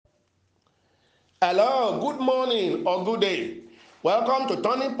Hello, good morning or good day. Welcome to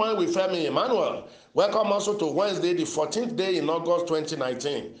Turning Point with Femi Emmanuel. Welcome also to Wednesday, the 14th day in August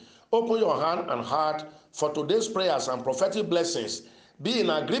 2019. Open your hand and heart for today's prayers and prophetic blessings. Be in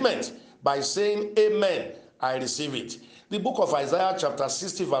agreement by saying, Amen. I receive it. The book of Isaiah, chapter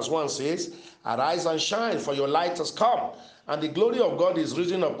 60, verse 1 says, Arise and shine, for your light has come, and the glory of God is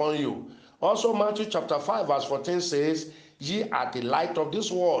risen upon you. Also, Matthew chapter 5, verse 14 says, Ye are the light of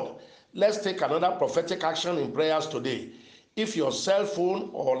this world. Let's take another prophetic action in prayers today. If your cell phone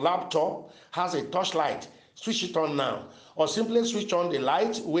or laptop has a torchlight, switch it on now. Or simply switch on the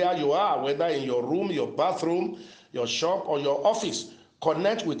light where you are, whether in your room, your bathroom, your shop, or your office.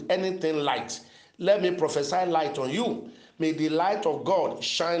 Connect with anything light. Let me prophesy light on you. May the light of God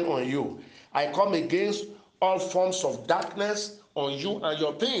shine on you. I come against all forms of darkness on you and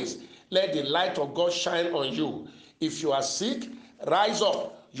your things. Let the light of God shine on you. If you are sick, rise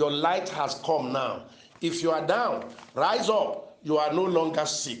up. Your light has come now. If you are down, rise up. You are no longer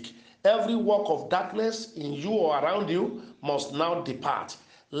sick. Every work of darkness in you or around you must now depart.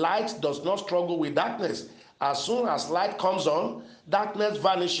 Light does not struggle with darkness. As soon as light comes on, darkness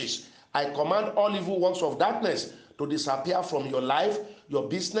vanishes. I command all evil works of darkness to disappear from your life, your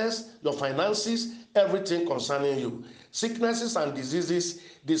business, your finances, everything concerning you. Sicknesses and diseases,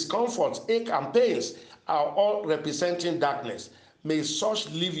 discomforts, ache and pains are all representing darkness. May such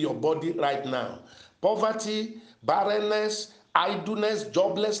leave your body right now. Poverty, barrenness, idleness,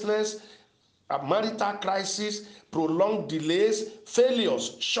 joblessness, a marital crisis, prolonged delays,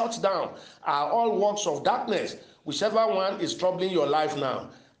 failures, shutdown are all works of darkness. Whichever one is troubling your life now,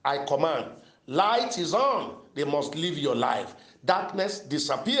 I command, light is on. They must leave your life. Darkness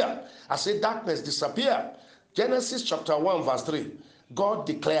disappear. I say darkness disappear. Genesis chapter 1 verse 3. God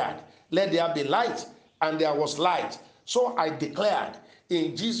declared, let there be light, and there was light. So I declared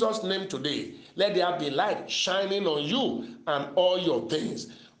in Jesus' name today, let there be light shining on you and all your things.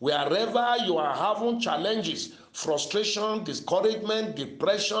 Wherever you are having challenges, frustration, discouragement,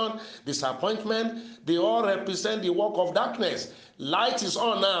 depression, disappointment, they all represent the work of darkness. Light is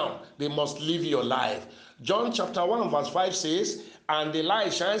on now. They must live your life. John chapter 1 verse 5 says, and the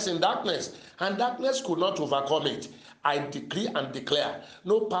light shines in darkness, and darkness could not overcome it. I decree and declare,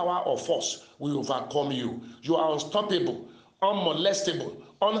 no power or force will overcome you. You are unstoppable, unmolestable,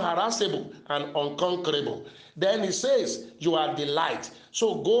 unharassable, and unconquerable. Then he says, you are the light.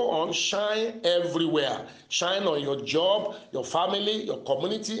 So go on, shine everywhere. Shine on your job, your family, your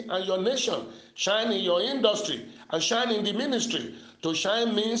community, and your nation. Shine in your industry and shine in the ministry. To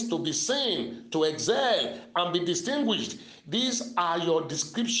shine means to be seen, to excel, and be distinguished. These are your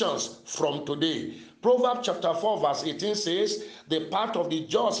descriptions from today. Proverbs chapter 4 verse 18 says, the path of the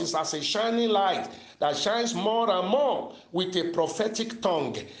just is as a shining light that shines more and more. With a prophetic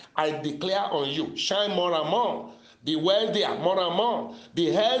tongue, I declare on you, shine more and more. Be wealthier more and more.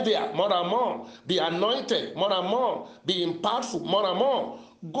 Be healthier more and more. Be anointed more and more. Be impactful more and more.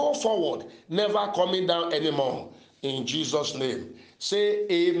 Go forward, never coming down anymore. In Jesus' name. Say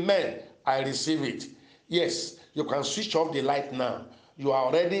amen. I receive it. Yes, you can switch off the light now. You are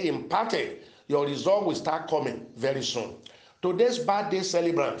already imparted. Your result will start coming very soon. Today's birthday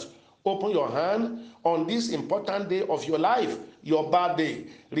celebrant, open your hand on this important day of your life, your birthday.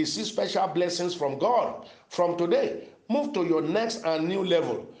 Receive special blessings from God. From today, move to your next and new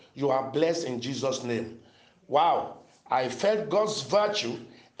level. You are blessed in Jesus' name. Wow, I felt God's virtue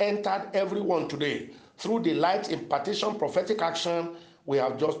entered everyone today through the light impartation prophetic action we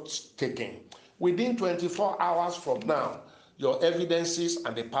have just taken. Within 24 hours from now, your evidences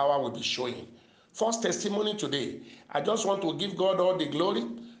and the power will be showing. First testimony today, I just want to give God all the glory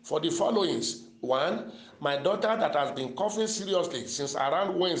for the followings. One, my daughter that has been coughing seriously since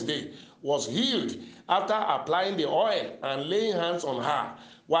around Wednesday was healed after applying the oil and laying hands on her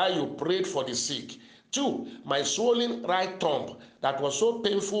while you prayed for the sick. Two, my swollen right thumb that was so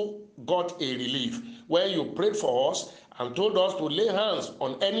painful got a relief when you prayed for us and told us to lay hands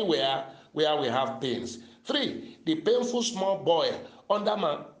on anywhere where we have pains. Three, the painful small boil under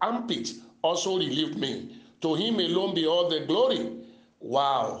my armpit also relieved me. To him alone be all the glory.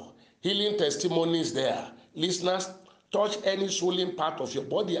 Wow, healing testimonies there. Listeners, touch any swollen part of your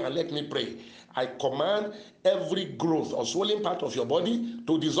body and let me pray. I command every growth or swollen part of your body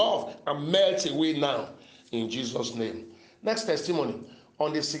to dissolve and melt away now in Jesus' name. Next testimony.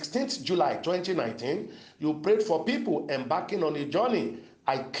 On the 16th July 2019, you prayed for people embarking on a journey.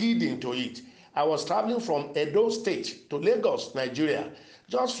 I keyed into it. I was traveling from Edo State to Lagos, Nigeria.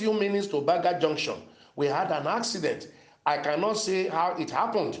 Just few minutes to Baga Junction. We had an accident. I cannot say how it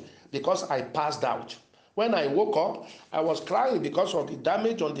happened because I passed out. When I woke up, I was crying because of the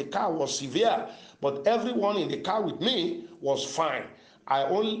damage on the car was severe, but everyone in the car with me was fine. I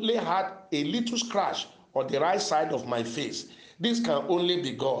only had a little scratch on the right side of my face. This can only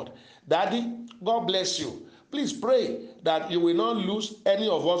be God. Daddy, God bless you. Please pray that you will not lose any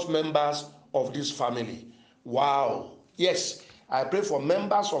of us members of this family. Wow. Yes, I pray for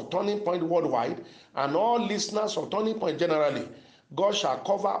members of Turning Point worldwide and all listeners of Turning Point generally. God shall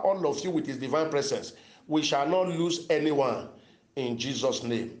cover all of you with his divine presence. We shall not lose anyone in Jesus'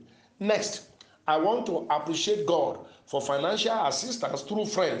 name. Next, I want to appreciate God for financial assistance through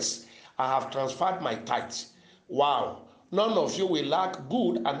friends. I have transferred my tithes. Wow. None of you will lack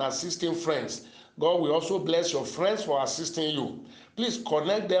good and assisting friends. God will also bless your friends for assisting you. Please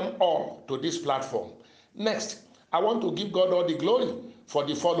connect them all to this platform. Next, I want to give God all the glory for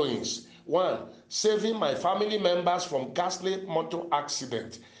the followings. 1. Saving my family members from ghastly motor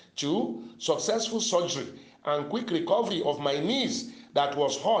accident. 2. Successful surgery and quick recovery of my knees that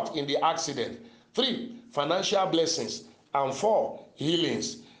was hurt in the accident. 3. Financial blessings. And 4.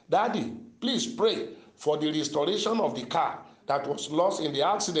 Healings. Daddy, please pray for the restoration of the car that was lost in the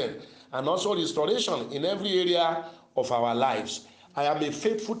accident and also restoration in every area of our lives. I am a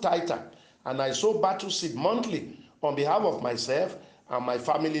faithful tither and I sow battle seed monthly on behalf of myself and my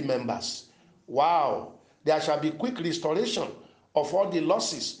family members. Wow, there shall be quick restoration of all the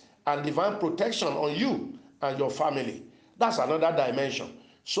losses and divine protection on you and your family. That's another dimension.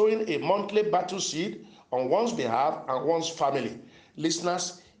 Sowing a monthly battle seed on one's behalf and one's family.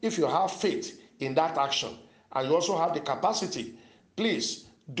 Listeners, if you have faith in that action and you also have the capacity, please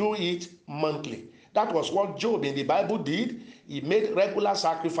do it monthly. That was what Job in the Bible did. He made regular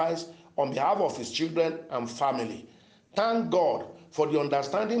sacrifice on behalf of his children and family. Thank God for the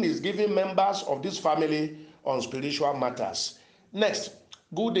understanding he's giving members of this family on spiritual matters. Next,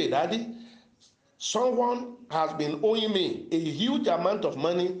 good day, Daddy. Someone has been owing me a huge amount of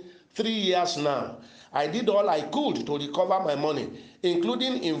money 3 years now. I did all I could to recover my money,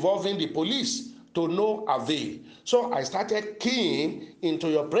 including involving the police, to no avail. So I started keying into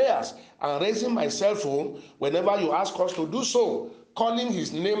your prayers and raising my cell phone whenever you ask us to do so, calling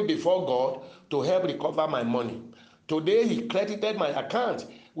his name before God to help recover my money. Today he credited my account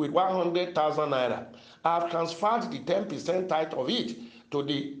with 100,000 naira. I have transferred the 10% tithe of it to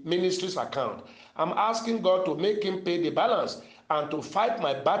the ministry's account. I'm asking God to make him pay the balance and to fight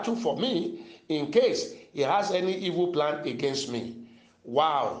my battle for me in case he has any evil plan against me.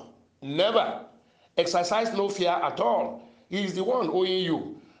 Wow, never. Exercise no fear at all. He is the one owing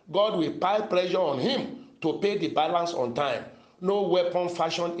you. God will pile pressure on him to pay the balance on time. No weapon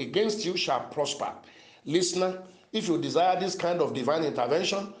fashioned against you shall prosper. Listener, if you desire this kind of divine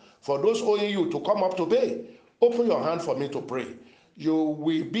intervention, for those owing you to come up to pay, open your hand for me to pray. You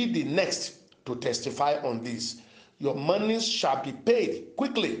will be the next to testify on this. Your monies shall be paid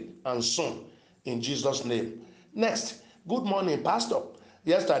quickly and soon in Jesus' name. Next, good morning, Pastor.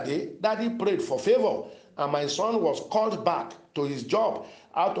 Yesterday, Daddy prayed for favor and my son was called back to his job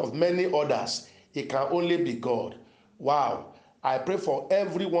out of many others. It can only be God. Wow. I pray for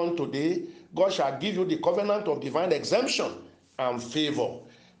everyone today. God shall give you the covenant of divine exemption and favor.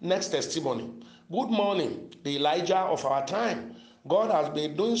 Next testimony. Good morning, the Elijah of our time. God has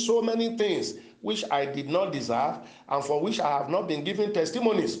been doing so many things which I did not deserve and for which I have not been given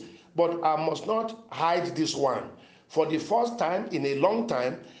testimonies. But I must not hide this one. For the first time in a long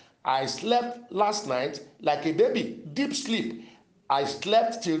time, I slept last night like a baby, deep sleep. I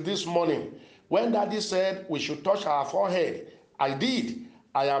slept till this morning. When Daddy said we should touch our forehead, I did.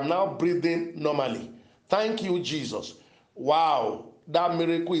 I am now breathing normally. Thank you, Jesus. Wow, that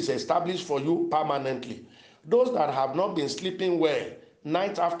miracle is established for you permanently. Those that have not been sleeping well,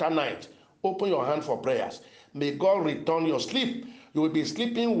 night after night, open your hand for prayers. May God return your sleep. You will be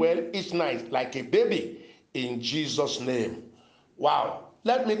sleeping well each night like a baby in Jesus' name. Wow.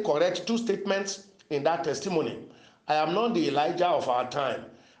 Let me correct two statements in that testimony. I am not the Elijah of our time.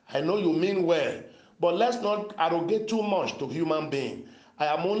 I know you mean well, but let's not arrogate too much to human being. I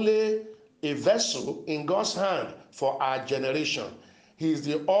am only a vessel in God's hand for our generation. He is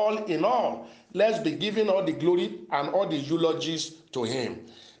the all in all. Let's be giving all the glory and all the eulogies to him.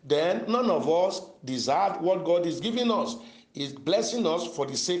 Then none of us deserve what God is giving us. He's blessing us for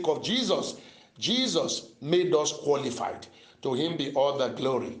the sake of Jesus. Jesus made us qualified. To him be all the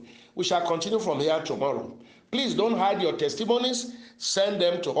glory. We shall continue from here tomorrow. Please don't hide your testimonies. Send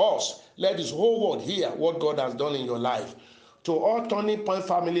them to us. Let this whole world hear what God has done in your life. To all Turning Point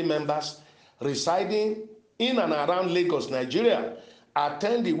family members residing in and around Lagos, Nigeria,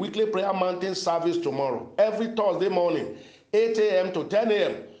 attend the weekly prayer mountain service tomorrow, every Thursday morning, 8 a.m. to 10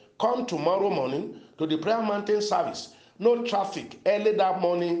 a.m. Come tomorrow morning to the prayer mountain service. No traffic early that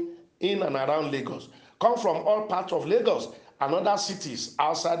morning in and around Lagos. Come from all parts of Lagos and other cities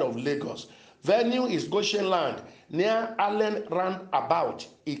outside of Lagos. Venue is Goshen Land near Allen Roundabout,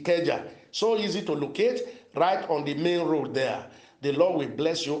 Ikeja. So easy to locate, right on the main road there. The Lord will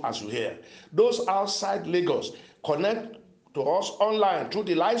bless you as you hear. Those outside Lagos, connect to us online through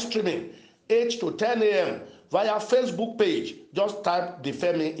the live streaming 8 to 10 a.m. via Facebook page. Just type the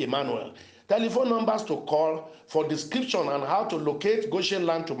Femi Emmanuel. Telephone numbers to call for description on how to locate Goshen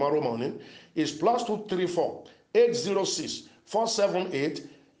Land tomorrow morning is +234 806 478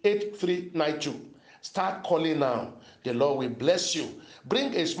 8392. Start calling now. The Lord will bless you.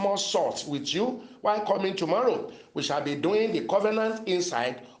 Bring a small salt with you while coming tomorrow. We shall be doing the covenant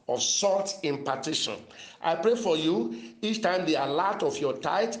inside of salt impartation. I pray for you each time the alert of your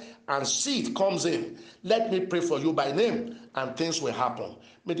tithe and seed comes in. Let me pray for you by name and things will happen.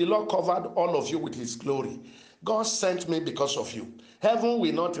 May the Lord cover all of you with his glory. God sent me because of you. Heaven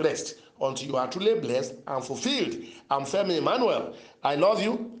will not rest until you are truly blessed and fulfilled. I'm Femi Emmanuel. I love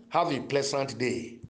you. Have a pleasant day.